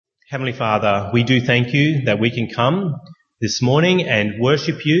Heavenly Father, we do thank you that we can come this morning and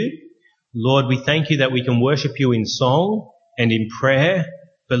worship you. Lord, we thank you that we can worship you in song and in prayer.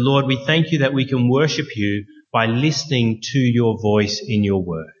 But Lord, we thank you that we can worship you by listening to your voice in your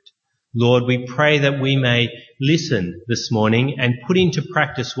word. Lord, we pray that we may listen this morning and put into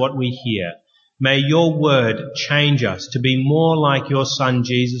practice what we hear. May your word change us to be more like your Son,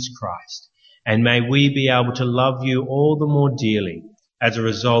 Jesus Christ. And may we be able to love you all the more dearly as a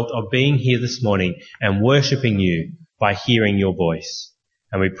result of being here this morning and worshipping you by hearing your voice.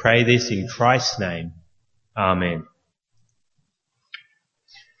 And we pray this in Christ's name. Amen.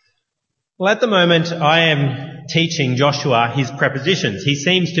 Well, at the moment, I am teaching Joshua his prepositions. He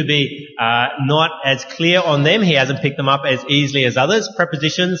seems to be not as clear on them. He hasn't picked them up as easily as others.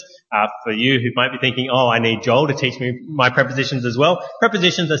 Prepositions, for you who might be thinking, oh, I need Joel to teach me my prepositions as well.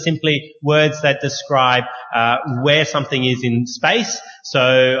 Prepositions are simply words that describe where something is in space.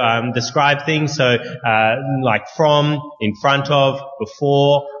 So describe things. So like from, in front of,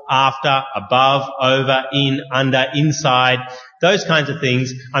 before, after, above, over, in, under, inside, those kinds of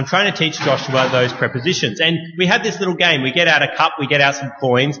things. I'm trying to teach Joshua those prepositions. And we have this little game. We get out a cup, we get out some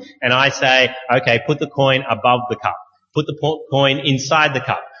coins, and I say, okay, put the coin above the cup. Put the coin inside the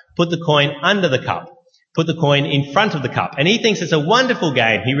cup. Put the coin under the cup. Put the coin in front of the cup. And he thinks it's a wonderful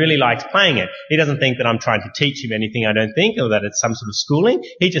game. He really likes playing it. He doesn't think that I'm trying to teach him anything, I don't think, or that it's some sort of schooling.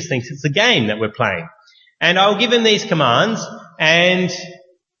 He just thinks it's a game that we're playing. And I'll give him these commands, and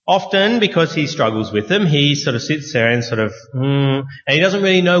often, because he struggles with them, he sort of sits there and and he doesn't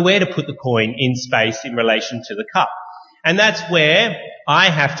really know where to put the coin in space in relation to the cup. And that's where I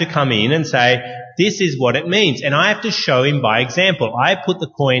have to come in and say, this is what it means. And I have to show him by example. I put the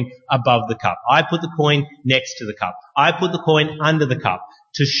coin above the cup. I put the coin next to the cup. I put the coin under the cup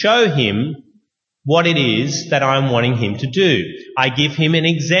to show him what it is that I'm wanting him to do. I give him an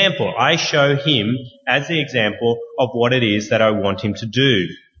example. I show him as the example of what it is that I want him to do.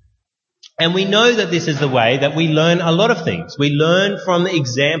 And we know that this is the way that we learn a lot of things. We learn from the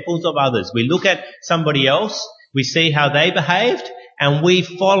examples of others. We look at somebody else, we see how they behaved, and we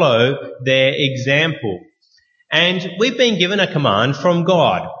follow their example. And we've been given a command from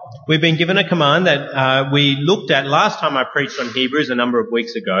God. We've been given a command that we looked at last time I preached on Hebrews a number of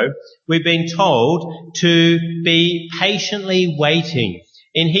weeks ago. We've been told to be patiently waiting.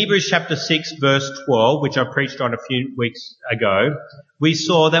 In Hebrews chapter 6 verse 12, which I preached on a few weeks ago, we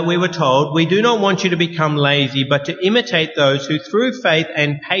saw that we were told, we do not want you to become lazy, but to imitate those who through faith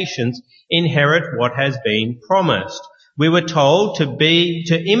and patience inherit what has been promised. We were told to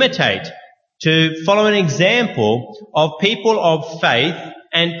imitate, to follow an example of people of faith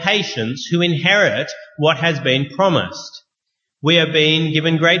and patience who inherit what has been promised. We are being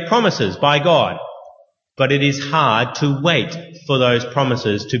given great promises by God, but it is hard to wait for those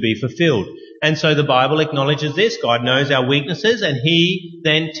promises to be fulfilled. And so the Bible acknowledges this. God knows our weaknesses, and he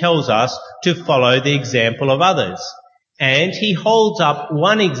then tells us to follow the example of others. And he holds up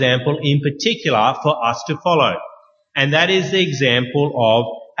one example in particular for us to follow. And that is the example of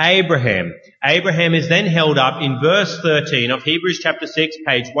Abraham. Abraham is then held up in verse 13 of Hebrews chapter 6,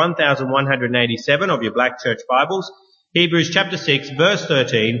 page 1187 of your Black Church Bibles. Hebrews chapter 6, verse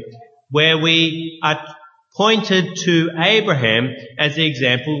 13, where we are pointed to Abraham as the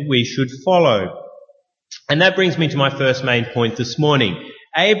example we should follow. And that brings me to my first main point this morning.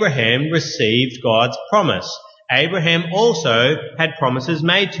 Abraham received God's promise. Abraham also had promises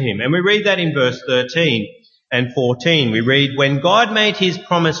made to him. And we read that in verse 13 and 14. We read, when God made his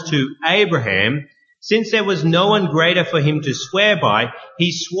promise to Abraham, since there was no one greater for him to swear by,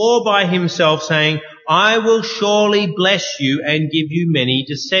 he swore by himself, saying, I will surely bless you and give you many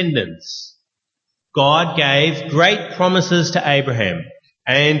descendants. God gave great promises to Abraham.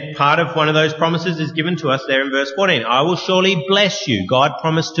 And part of one of those promises is given to us there in verse 14. I will surely bless you. God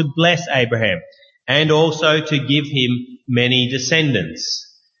promised to bless Abraham and also to give him many descendants.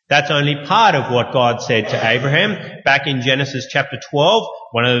 That's only part of what God said to Abraham. Back in Genesis chapter 12,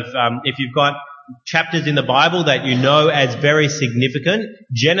 if you've got chapters in the Bible that you know as very significant,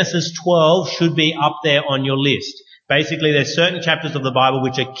 Genesis 12 should be up there on your list. Basically, there's certain chapters of the Bible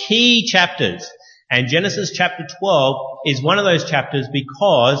which are key chapters. And Genesis chapter 12 is one of those chapters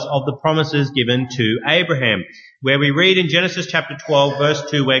because of the promises given to Abraham, where we read in Genesis chapter 12 verse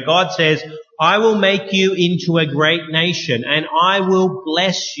 2, where God says, I will make you into a great nation and I will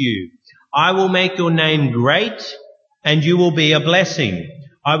bless you. I will make your name great and you will be a blessing.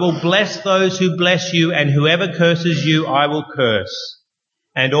 I will bless those who bless you, and whoever curses you I will curse.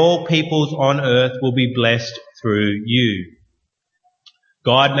 And all peoples on earth will be blessed through you.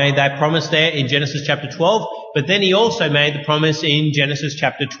 God made that promise there in Genesis chapter 12. but then he also made the promise in Genesis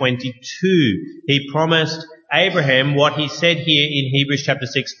chapter 22. He promised Abraham what he said here in Hebrews chapter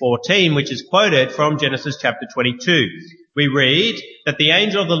 6:14, which is quoted from Genesis chapter 22. We read that the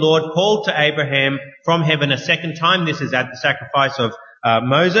angel of the Lord called to Abraham from heaven a second time. This is at the sacrifice of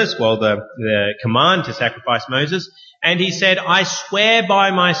Moses, the command to sacrifice Moses. And he said, I swear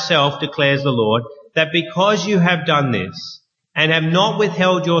by myself, declares the Lord, that because you have done this and have not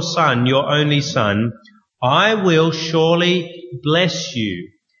withheld your son, your only son, I will surely bless you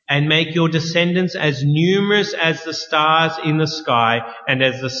and make your descendants as numerous as the stars in the sky and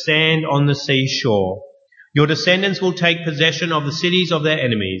as the sand on the seashore. Your descendants will take possession of the cities of their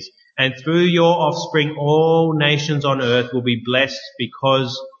enemies, and through your offspring all nations on earth will be blessed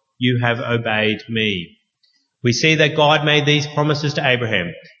because you have obeyed me. We see that God made these promises to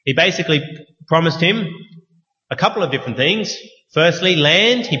Abraham. He basically promised him a couple of different things. Firstly,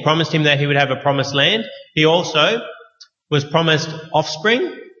 land. He promised him that he would have a promised land. He also was promised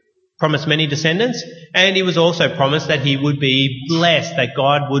offspring, promised many descendants, and he was also promised that he would be blessed, that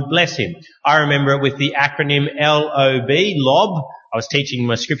God would bless him. I remember it with the acronym LOB, LOB. I was teaching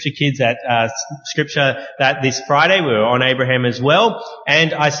my scripture kids at scripture that this Friday. We were on Abraham as well,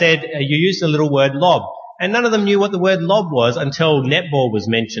 and I said, you used the little word lob. And none of them knew what the word lob was until netball was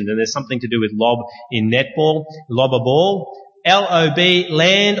mentioned, and there's something to do with lob in netball, lob a ball. L-O-B,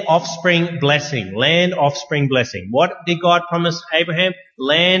 land, offspring, blessing. Land, offspring, blessing. What did God promise Abraham?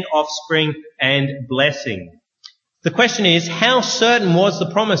 Land, offspring, and blessing. The question is, how certain was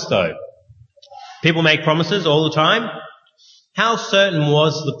the promise though? People make promises all the time. How certain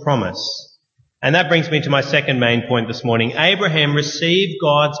was the promise? And that brings me to my second main point this morning. Abraham received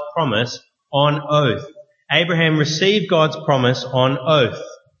God's promise on oath. Abraham received God's promise on oath.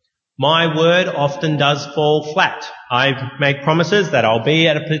 My word often does fall flat. I make promises that I'll be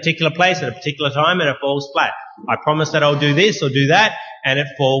at a particular place at a particular time and it falls flat. I promise that I'll do this or do that and it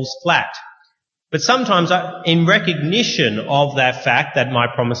falls flat. But sometimes in recognition of that fact that my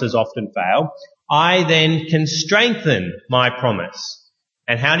promises often fail, I then can strengthen my promise.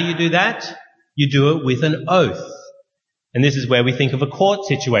 And how do you do that? You do it with an oath. And this is where we think of a court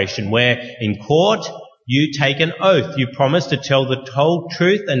situation where in court you take an oath. You promise to tell the whole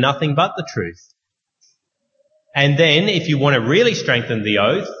truth and nothing but the truth. And then if you want to really strengthen the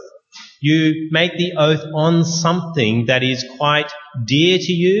oath, you make the oath on something that is quite dear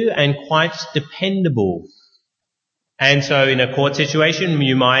to you and quite dependable. And so in a court situation,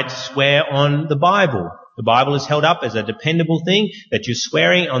 you might swear on the Bible. The Bible is held up as a dependable thing. That you're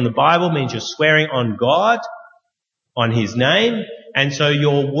swearing on the Bible means you're swearing on God, on His name. And so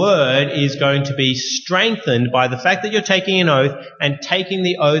your word is going to be strengthened by the fact that you're taking an oath and taking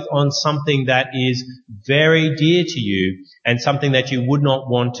the oath on something that is very dear to you and something that you would not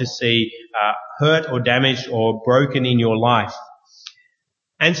want to see hurt or damaged or broken in your life.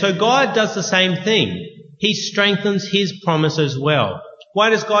 And so God does the same thing. He strengthens His promise as well.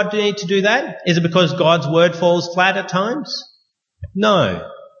 Why does God need to do that? Is it because God's word falls flat at times? No.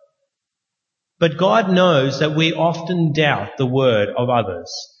 But God knows that we often doubt the word of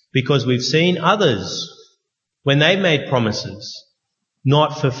others because we've seen others, when they've made promises,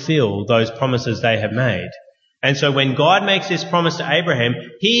 not fulfill those promises they have made. And so when God makes this promise to Abraham,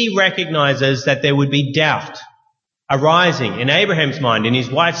 He recognizes that there would be doubt arising in Abraham's mind, in his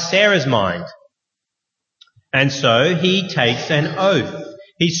wife Sarah's mind. And so He takes an oath.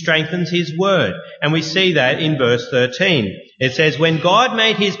 He strengthens His word. And we see that in verse 13. It says, when God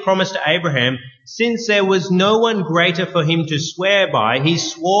made His promise to Abraham, since there was no one greater for him to swear by, He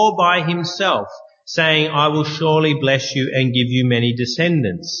swore by Himself, saying, I will surely bless you and give you many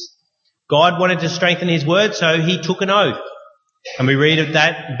descendants. God wanted to strengthen His word, so He took an oath. And we read of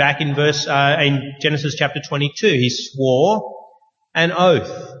that back in in Genesis chapter 22. He swore an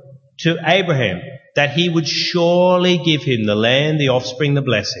oath to Abraham that He would surely give him the land, the offspring, the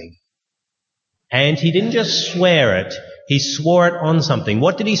blessing. And He didn't just swear it, He swore it on something.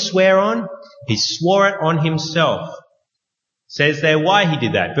 What did He swear on? He swore it on Himself. It says there why He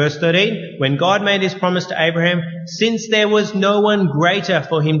did that. Verse 13, when God made His promise to Abraham, since there was no one greater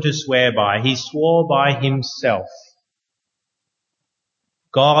for him to swear by, He swore by Himself.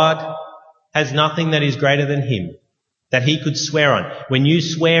 God has nothing that is greater than Him that He could swear on. When you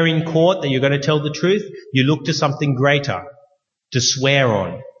swear in court that you're going to tell the truth, you look to something greater to swear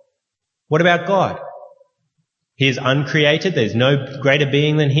on. What about God? He is uncreated. There's no greater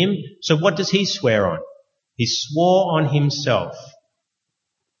being than Him. So what does He swear on? He swore on Himself.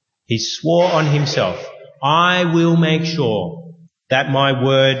 He swore on Himself. I will make sure that my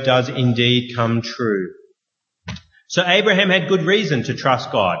word does indeed come true. So Abraham had good reason to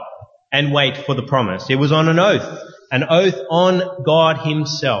trust God. and wait for the promise. It was on an oath on God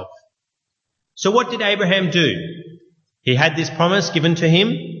himself. So what did Abraham do? He had this promise given to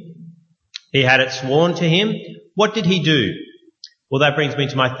him. He had it sworn to him. What did he do? Well, that brings me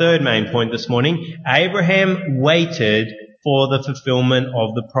to my third main point this morning. Abraham waited for the fulfillment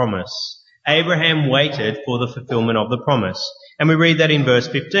of the promise. Abraham waited for the fulfillment of the promise. And we read that in verse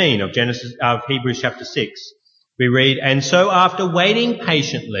 15 of Hebrews chapter 6. We read, "And so after waiting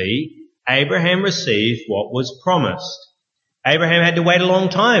patiently, Abraham received what was promised." Abraham had to wait a long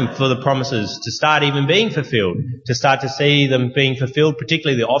time for the promises to start even being fulfilled, to start to see them being fulfilled,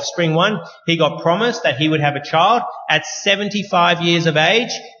 particularly the offspring one. He got promised that he would have a child. At 75 years of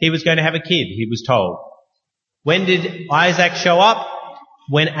age, he was going to have a kid, he was told. When did Isaac show up?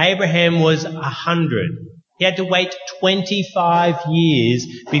 When Abraham was 100. He had to wait 25 years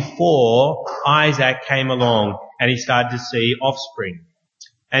before Isaac came along and he started to see offspring.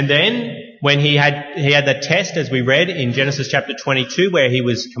 And then when he had the test, as we read in Genesis chapter 22, where he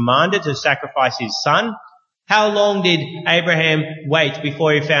was commanded to sacrifice his son, how long did Abraham wait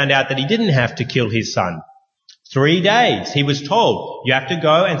before he found out that he didn't have to kill his son? 3 days. He was told, you have to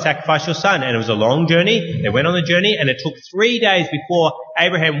go and sacrifice your son. And it was a long journey. They went on the journey and it took 3 days before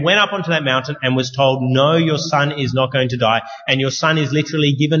Abraham went up onto that mountain and was told, no, your son is not going to die and your son is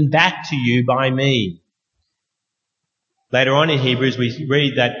literally given back to you by me. Later on in Hebrews, we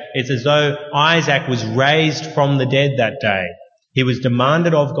read that it's as though Isaac was raised from the dead that day. He was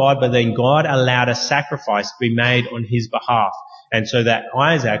demanded of God, but then God allowed a sacrifice to be made on his behalf, and so that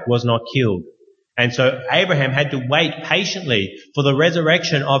Isaac was not killed. And so Abraham had to wait patiently for the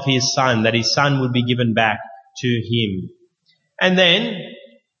resurrection of his son, that his son would be given back to him. And then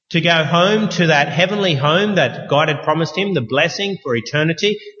to go home to that heavenly home that God had promised him, the blessing for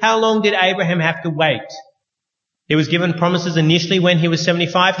eternity, how long did Abraham have to wait? He was given promises initially when he was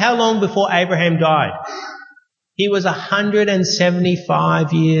 75. How long before Abraham died? He was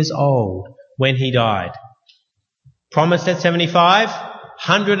 175 years old when he died. Promised at 75,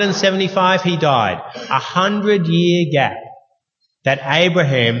 175 he died. 100-year gap that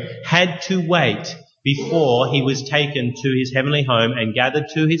Abraham had to wait before he was taken to his heavenly home and gathered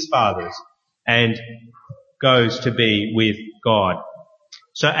to his fathers and goes to be with God.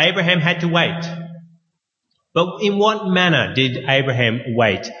 So Abraham had to wait. But in what manner did Abraham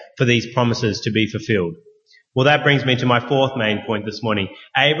wait for these promises to be fulfilled? Well, that brings me to my fourth main point this morning.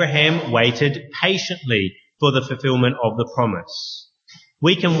 Abraham waited patiently for the fulfillment of the promise.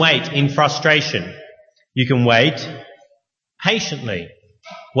 We can wait in frustration. You can wait patiently.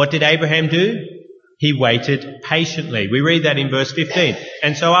 What did Abraham do? He waited patiently. We read that in verse 15.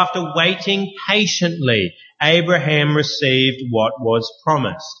 And so after waiting patiently, Abraham received what was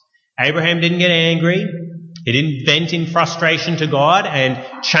promised. Abraham didn't get angry. He didn't vent in frustration to God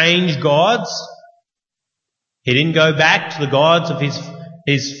and change gods. He didn't go back to the gods of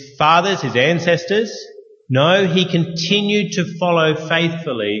his fathers, his ancestors. No, he continued to follow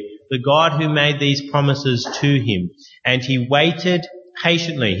faithfully the God who made these promises to him. And he waited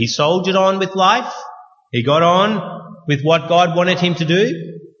patiently. He soldiered on with life. He got on with what God wanted him to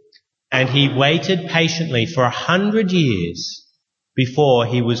do. And he waited patiently for 100 years before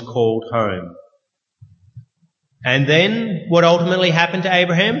he was called home. And then what ultimately happened to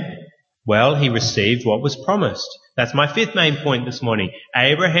Abraham? Well, he received what was promised. That's my fifth main point this morning.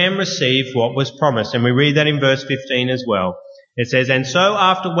 Abraham received what was promised. And we read that in verse 15 as well. It says, and so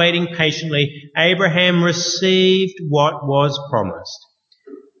after waiting patiently, Abraham received what was promised.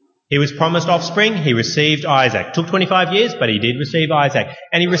 He was promised offspring. He received Isaac. Took 25 years, but he did receive Isaac.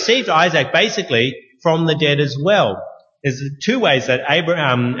 And he received Isaac basically from the dead as well. There's two ways that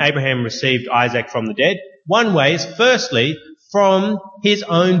Abraham received Isaac from the dead. One way is firstly from his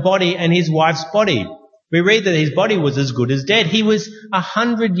own body and his wife's body. We read that his body was as good as dead. He was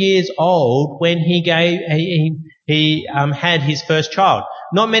 100 years old when he had his first child.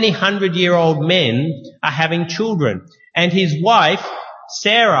 Not many 100-year-old men are having children. And his wife,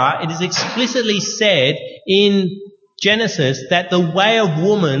 Sarah, it is explicitly said in Genesis that the way of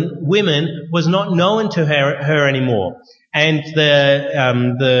women was not known to her anymore. And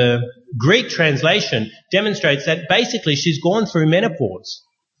the Greek translation demonstrates that basically she's gone through menopause.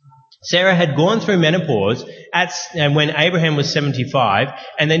 Sarah had gone through menopause when Abraham was 75,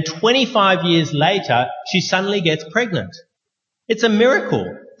 and then 25 years later, she suddenly gets pregnant. It's a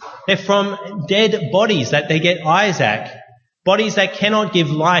miracle. They're from dead bodies that they get Isaac, bodies that cannot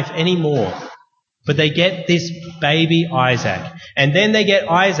give life anymore. But they get this baby Isaac. And then they get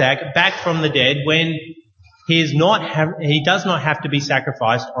Isaac back from the dead when he does not have to be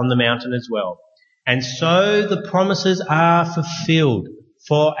sacrificed on the mountain as well. And so the promises are fulfilled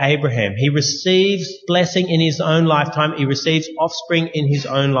for Abraham. He receives blessing in his own lifetime. He receives offspring in his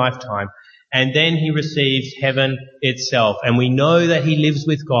own lifetime. And then he receives heaven itself. And we know that he lives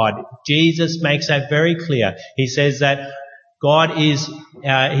with God. Jesus makes that very clear. He says that God is,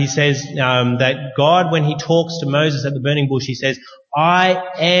 that God, when he talks to Moses at the burning bush, he says, I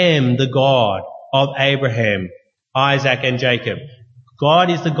am the God of Abraham, Isaac and Jacob.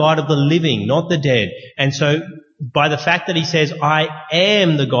 God is the God of the living, not the dead. And so by the fact that he says, I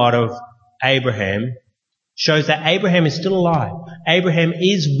am the God of Abraham, shows that Abraham is still alive. Abraham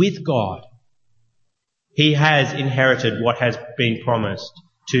is with God. He has inherited what has been promised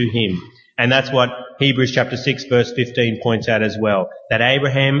to him. And that's what Hebrews chapter 6 verse 15 points out as well, that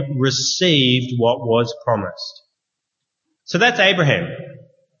Abraham received what was promised. So that's Abraham.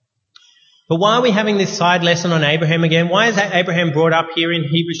 But why are we having this side lesson on Abraham again? Why is Abraham brought up here in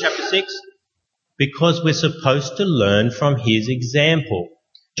Hebrews chapter 6? Because we're supposed to learn from his example.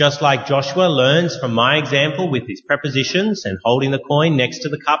 Just like Joshua learns from my example with his prepositions and holding the coin next to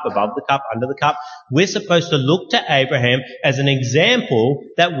the cup, above the cup, under the cup, we're supposed to look to Abraham as an example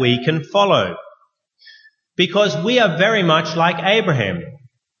that we can follow. Because we are very much like Abraham.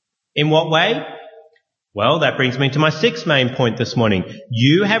 In what way? Well, that brings me to my sixth main point this morning.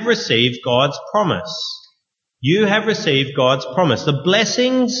 You have received God's promise. You have received God's promise. The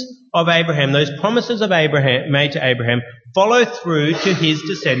blessings of Abraham, those promises of Abraham made to Abraham, follow through to his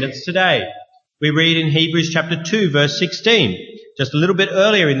descendants today. We read in Hebrews chapter 2 verse 16, just a little bit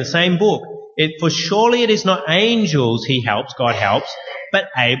earlier in the same book, for surely it is not angels God helps, but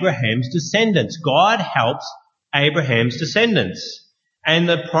Abraham's descendants. God helps Abraham's descendants. And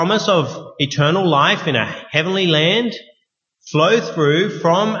the promise of eternal life in a heavenly land flow through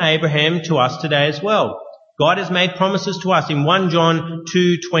from Abraham to us today as well. God has made promises to us. In 1 John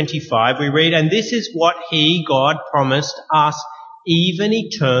 2:25 we read, and this is what God promised us, even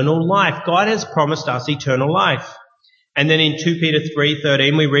eternal life. God has promised us eternal life. And then in 2 Peter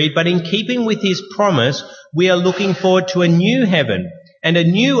 3:13 we read, but in keeping with his promise, we are looking forward to a new heaven and a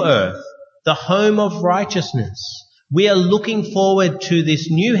new earth, the home of righteousness. We are looking forward to this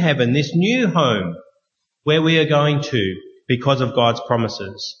new heaven, this new home, where we are going to because of God's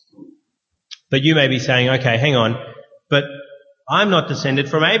promises. But you may be saying, okay, hang on, but I'm not descended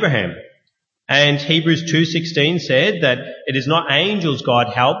from Abraham. And Hebrews 2:16 said that it is not angels God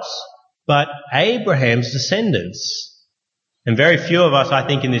helps, but Abraham's descendants. And very few of us, I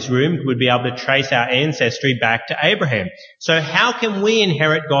think, in this room would be able to trace our ancestry back to Abraham. So how can we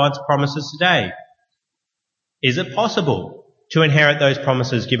inherit God's promises today? Is it possible to inherit those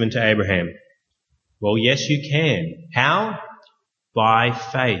promises given to Abraham? Well, yes, you can. How? By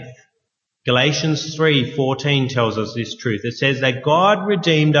faith. Galatians 3:14 tells us this truth. It says that God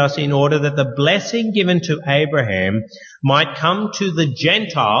redeemed us in order that the blessing given to Abraham might come to the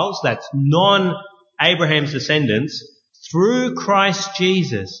Gentiles, that's non-Abraham's descendants, through Christ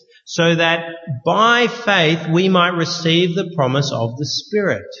Jesus, so that by faith we might receive the promise of the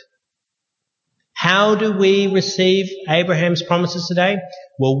Spirit. How do we receive Abraham's promises today?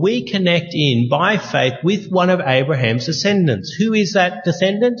 Well, we connect in by faith with one of Abraham's descendants. Who is that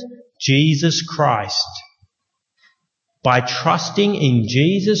descendant? Jesus Christ. By trusting in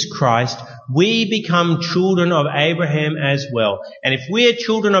Jesus Christ, we become children of Abraham as well. And if we are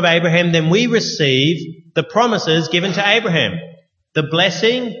children of Abraham, then we receive the promises given to Abraham. The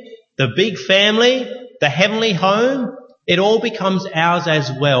blessing, the big family, the heavenly home, it all becomes ours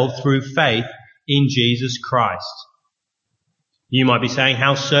as well through faith in Jesus Christ. You might be saying,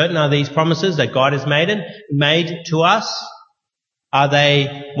 how certain are these promises that God has made to us? Are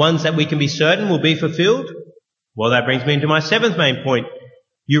they ones that we can be certain will be fulfilled? Well, that brings me to my seventh main point.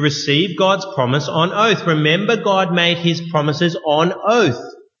 You receive God's promise on oath. Remember, God made his promises on oath.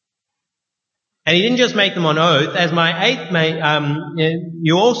 And he didn't just make them on oath. As my eighth main,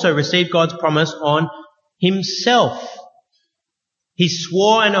 you also receive God's promise on himself. He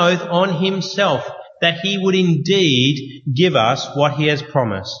swore an oath on himself that he would indeed give us what he has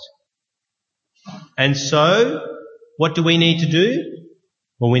promised. And so, what do we need to do?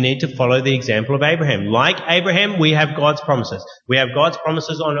 Well, we need to follow the example of Abraham. Like Abraham, we have God's promises. We have God's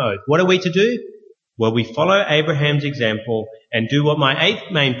promises on oath. What are we to do? Well, we follow Abraham's example and do what my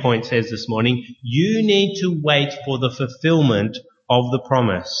eighth main point says this morning. You need to wait for the fulfillment of the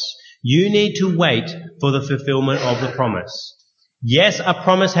promise. You need to wait for the fulfillment of the promise. Yes, a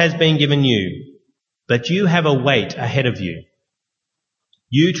promise has been given you, but you have a wait ahead of you.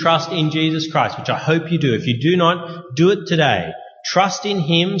 You trust in Jesus Christ, which I hope you do. If you do not, do it today. Trust in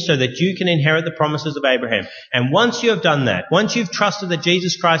him so that you can inherit the promises of Abraham. And once you have done that, once you've trusted that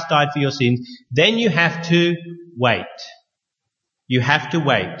Jesus Christ died for your sins, then you have to wait. you have to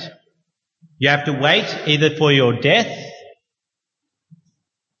wait. You have to wait either for your death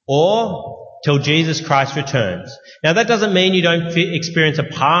or till Jesus Christ returns. Now that doesn't mean you don't experience a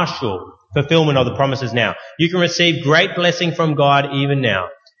partial fulfillment of the promises now. You can receive great blessing from God even now.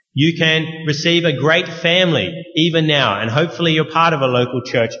 You can receive a great family even now, and hopefully you're part of a local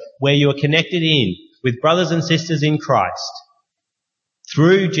church where you are connected in with brothers and sisters in Christ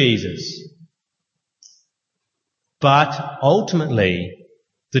through Jesus. But ultimately,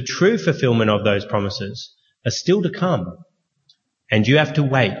 the true fulfillment of those promises are still to come, and you have to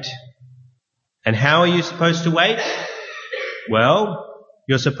wait. And how are you supposed to wait? Well,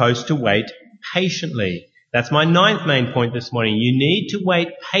 you're supposed to wait patiently. That's my 9th main point this morning. You need to wait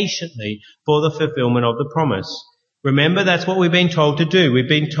patiently for the fulfillment of the promise. Remember, that's what we've been told to do. We've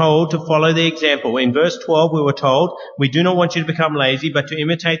been told to follow the example. In verse 12, we were told, we do not want you to become lazy, but to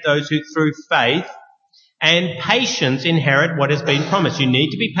imitate those who through faith and patience inherit what has been promised. You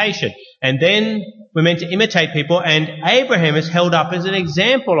need to be patient. And then we're meant to imitate people, and Abraham is held up as an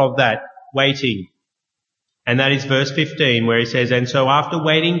example of that waiting. And that is verse 15, where he says, and so after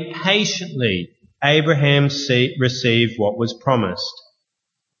waiting patiently, Abraham received what was promised.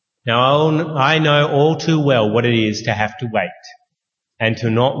 Now, I know all too well what it is to have to wait and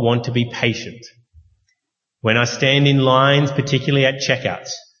to not want to be patient. When I stand in lines, particularly at checkouts,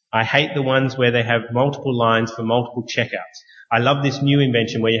 I hate the ones where they have multiple lines for multiple checkouts. I love this new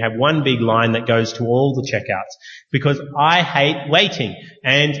invention where you have one big line that goes to all the checkouts, because I hate waiting.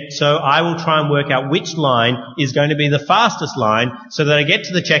 And so I will try and work out which line is going to be the fastest line so that I get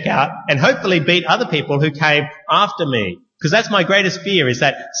to the checkout and hopefully beat other people who came after me. Because that's my greatest fear, is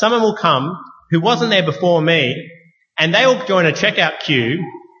that someone will come who wasn't there before me and they will join a checkout queue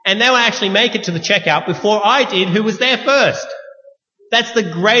and they will actually make it to the checkout before I did, who was there first. That's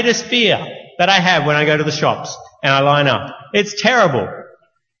the greatest fear that I have when I go to the shops and I line up. It's terrible.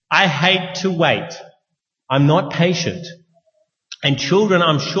 I hate to wait. I'm not patient. And children,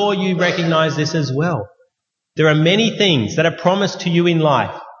 I'm sure you recognize this as well. There are many things that are promised to you in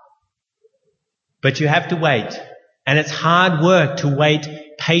life, but you have to wait. And it's hard work to wait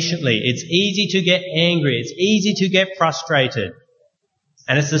patiently. It's easy to get angry. It's easy to get frustrated.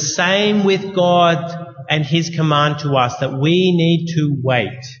 And it's the same with God and His command to us, that we need to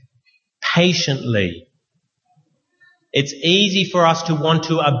wait patiently. It's easy for us to want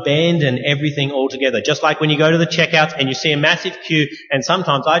to abandon everything altogether. Just like when you go to the checkouts and you see a massive queue, and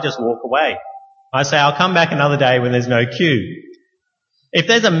sometimes I just walk away. I say, I'll come back another day when there's no queue. If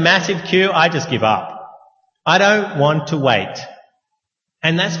there's a massive queue, I just give up. I don't want to wait.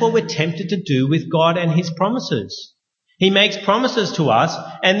 And that's what we're tempted to do with God and His promises. He makes promises to us,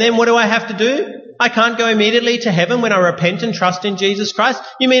 and then what do I have to do? I can't go immediately to heaven when I repent and trust in Jesus Christ?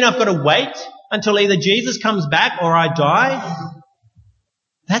 You mean I've got to wait until either Jesus comes back or I die?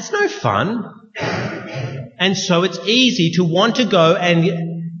 That's no fun. And so it's easy to want to go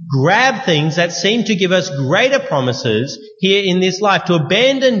and grab things that seem to give us greater promises here in this life, to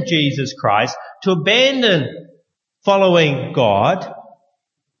abandon Jesus Christ, to abandon following God,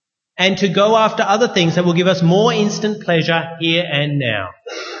 and to go after other things that will give us more instant pleasure here and now,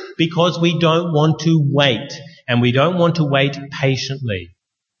 because we don't want to wait, and we don't want to wait patiently.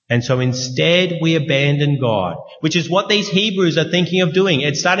 And so instead we abandon God, which is what these Hebrews are thinking of doing.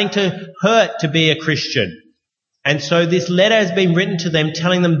 It's starting to hurt to be a Christian. And so this letter has been written to them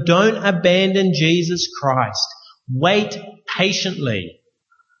telling them, don't abandon Jesus Christ. Wait patiently.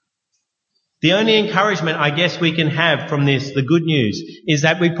 The only encouragement I guess we can have from this, the good news, is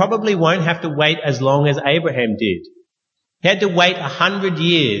that we probably won't have to wait as long as Abraham did. He had to wait 100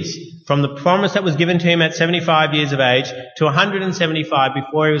 years from the promise that was given to him at 75 years of age to 175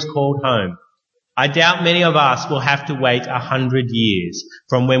 before he was called home. I doubt many of us will have to wait 100 years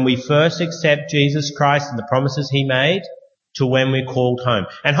from when we first accept Jesus Christ and the promises He made to when we're called home.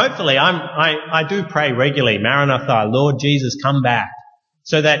 And hopefully I do pray regularly, Maranatha, Lord Jesus, come back.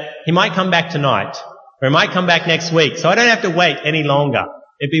 So that He might come back tonight, or He might come back next week, so I don't have to wait any longer.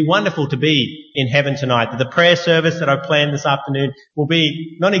 It'd be wonderful to be in heaven tonight. That the prayer service that I've planned this afternoon will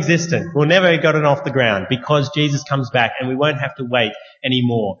be non-existent. We'll never get it off the ground because Jesus comes back and we won't have to wait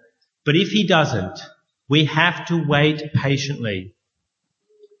anymore. But if He doesn't, we have to wait patiently.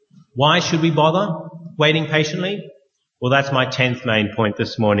 Why should we bother waiting patiently? Well, that's my 10th main point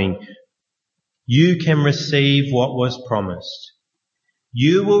this morning. You can receive what was promised.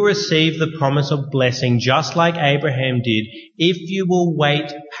 You will receive the promise of blessing just like Abraham did if you will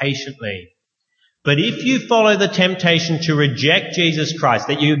wait patiently. But if you follow the temptation to reject Jesus Christ,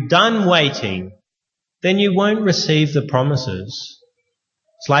 that you're done waiting, then you won't receive the promises.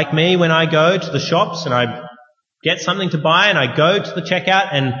 It's like me when I go to the shops and I get something to buy and I go to the checkout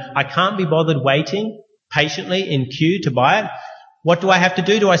and I can't be bothered waiting patiently in queue to buy it, what do I have to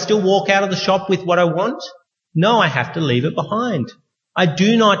do? Do I still walk out of the shop with what I want? No, I have to leave it behind. I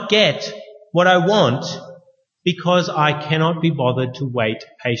do not get what I want because I cannot be bothered to wait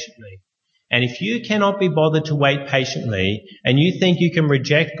patiently. And if you cannot be bothered to wait patiently and you think you can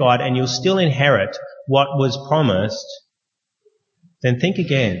reject God and you'll still inherit what was promised, then think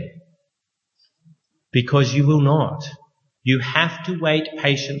again. Because you will not. You have to wait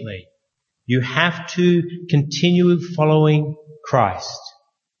patiently. You have to continue following Christ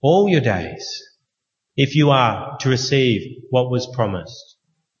all your days if you are to receive what was promised.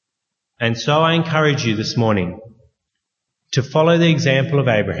 And so I encourage you this morning to follow the example of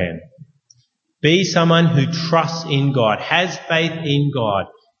Abraham. Be someone who trusts in God, has faith in God,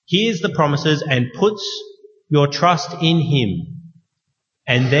 hears the promises and puts your trust in Him,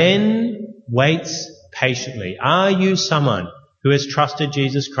 and then waits patiently. Are you someone who has trusted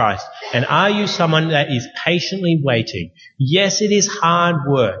Jesus Christ? And are you someone that is patiently waiting? Yes, it is hard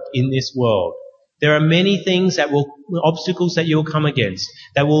work in this world. There are many things obstacles that you will come against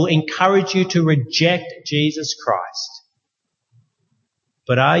that will encourage you to reject Jesus Christ.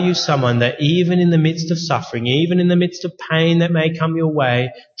 But are you someone that even in the midst of suffering, even in the midst of pain that may come your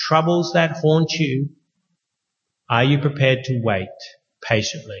way, troubles that haunt you, are you prepared to wait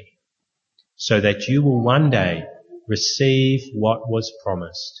patiently so that you will one day receive what was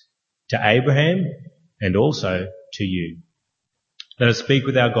promised to Abraham and also to you? Let us speak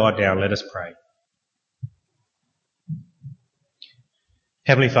with our God now. Let us pray.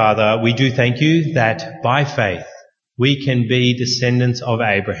 Heavenly Father, we do thank you that by faith we can be descendants of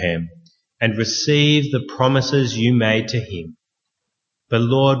Abraham and receive the promises you made to him. But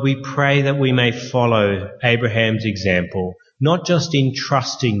Lord, we pray that we may follow Abraham's example, not just in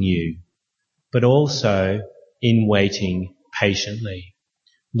trusting you, but also in waiting patiently.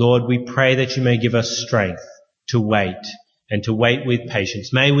 Lord, we pray that you may give us strength to wait and to wait with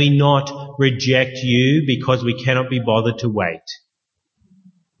patience. May we not reject you because we cannot be bothered to wait.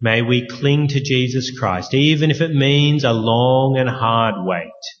 May we cling to Jesus Christ, even if it means a long and hard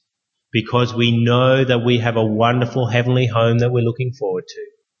wait, because we know that we have a wonderful heavenly home that we're looking forward to.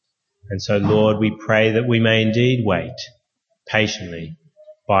 And so, Lord, we pray that we may indeed wait patiently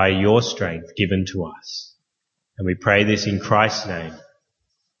by your strength given to us. And we pray this in Christ's name.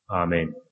 Amen.